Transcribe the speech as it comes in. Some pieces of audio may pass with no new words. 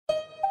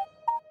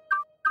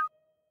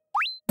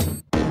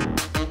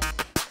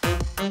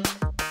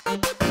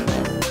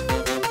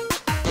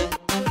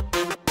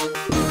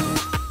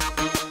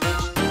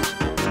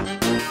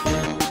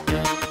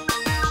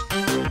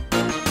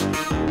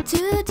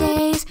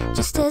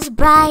as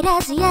bright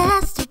as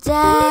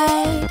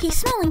yesterday. He's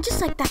smelling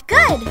just like that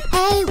good.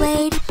 Hey,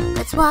 wait,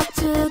 let's walk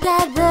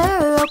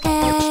together,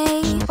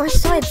 okay? Or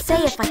so I'd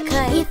say if I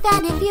could.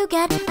 Even if you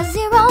get a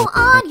 0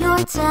 on your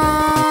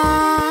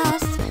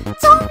test,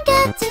 don't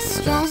get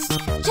distressed,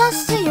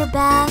 just do your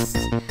best.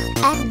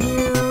 And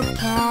you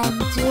can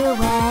do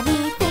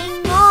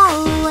anything,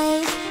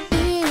 always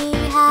be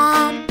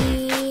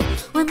happy.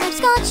 When life's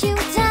got you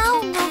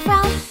down, no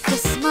frown,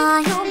 just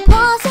smile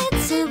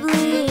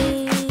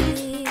positively.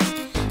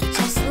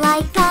 Just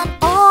like that,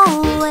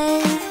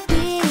 always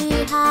be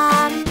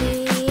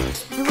happy.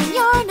 And when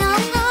you're not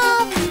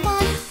having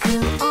fun,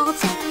 we'll all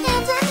take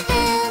hands in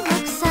hand,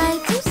 look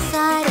side to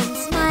side and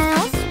smile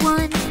as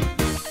one.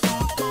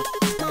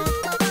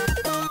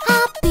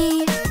 Happy.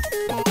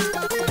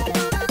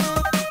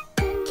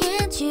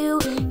 Can't you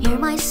hear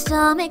my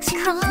stomach's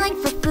crying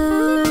for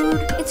food?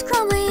 It's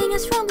crumbling,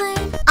 it's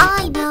rumbling.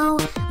 I know,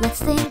 let's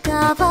think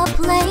of a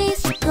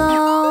place to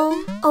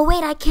go. Oh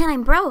wait, I can't,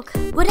 I'm broke.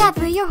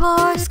 Whatever your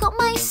horoscope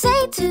might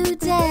say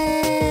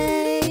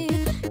today,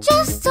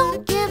 just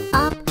don't give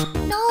up,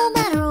 no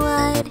matter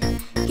what.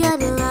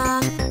 Good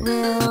luck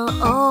will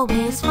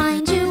always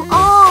find you,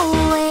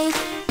 always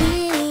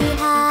be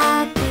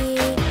happy.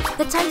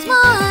 The times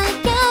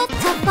might get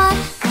tough, but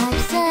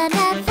life's an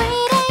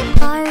everyday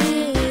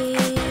party.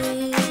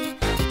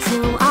 So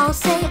I'll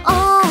say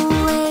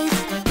always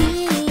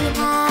be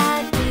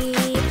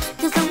happy,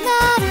 'cause no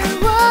matter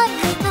what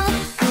may come,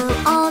 we'll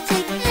all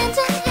take hands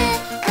in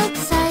hand, look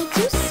side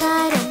to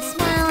side and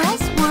smile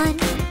as one.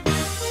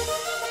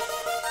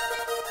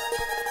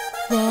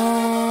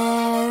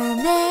 There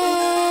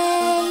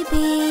may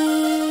be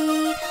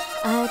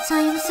a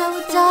time so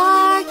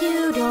dark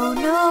you don't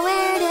know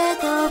where to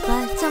go,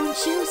 but don't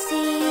you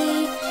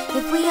see,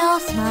 if we all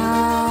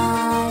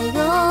smile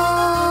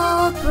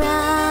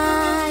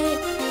bright,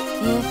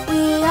 if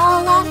we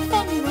all laugh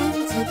and win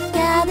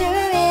together,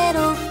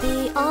 it'll be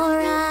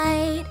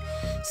alright.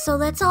 So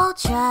let's all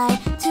try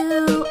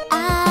to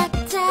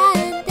act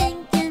and think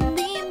and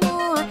be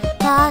more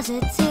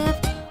positive.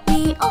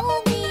 We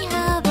only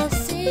have a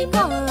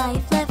single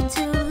life left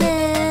to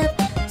live,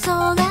 so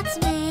let's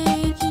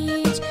make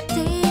each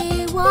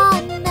day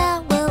one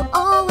that we'll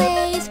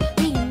always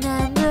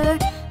remember.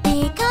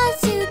 Because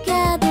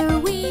together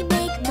we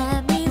make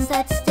memories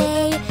that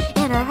stay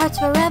in our hearts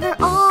forever.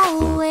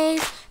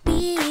 Always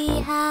be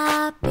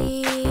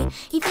happy.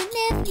 Even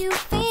if you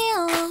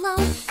feel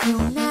alone,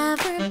 you'll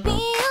never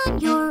be on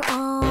your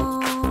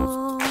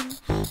own.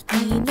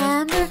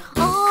 Remember,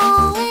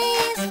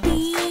 always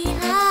be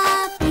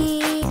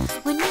happy.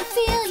 When you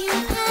feel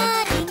you've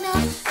had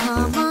enough,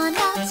 come on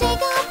now,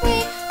 take a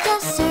break.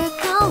 Just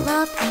circle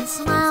up and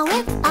smile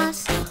with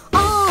us.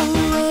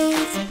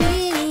 Always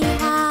be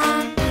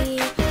happy.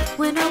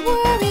 When our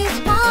worries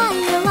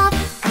pile up,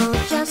 we'll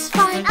just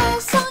find a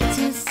song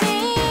to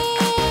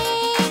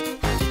sing.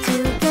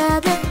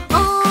 Together,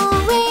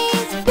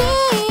 always be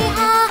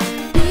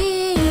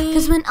happy.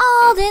 'Cause when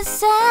all is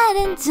said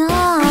and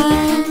done, we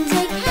can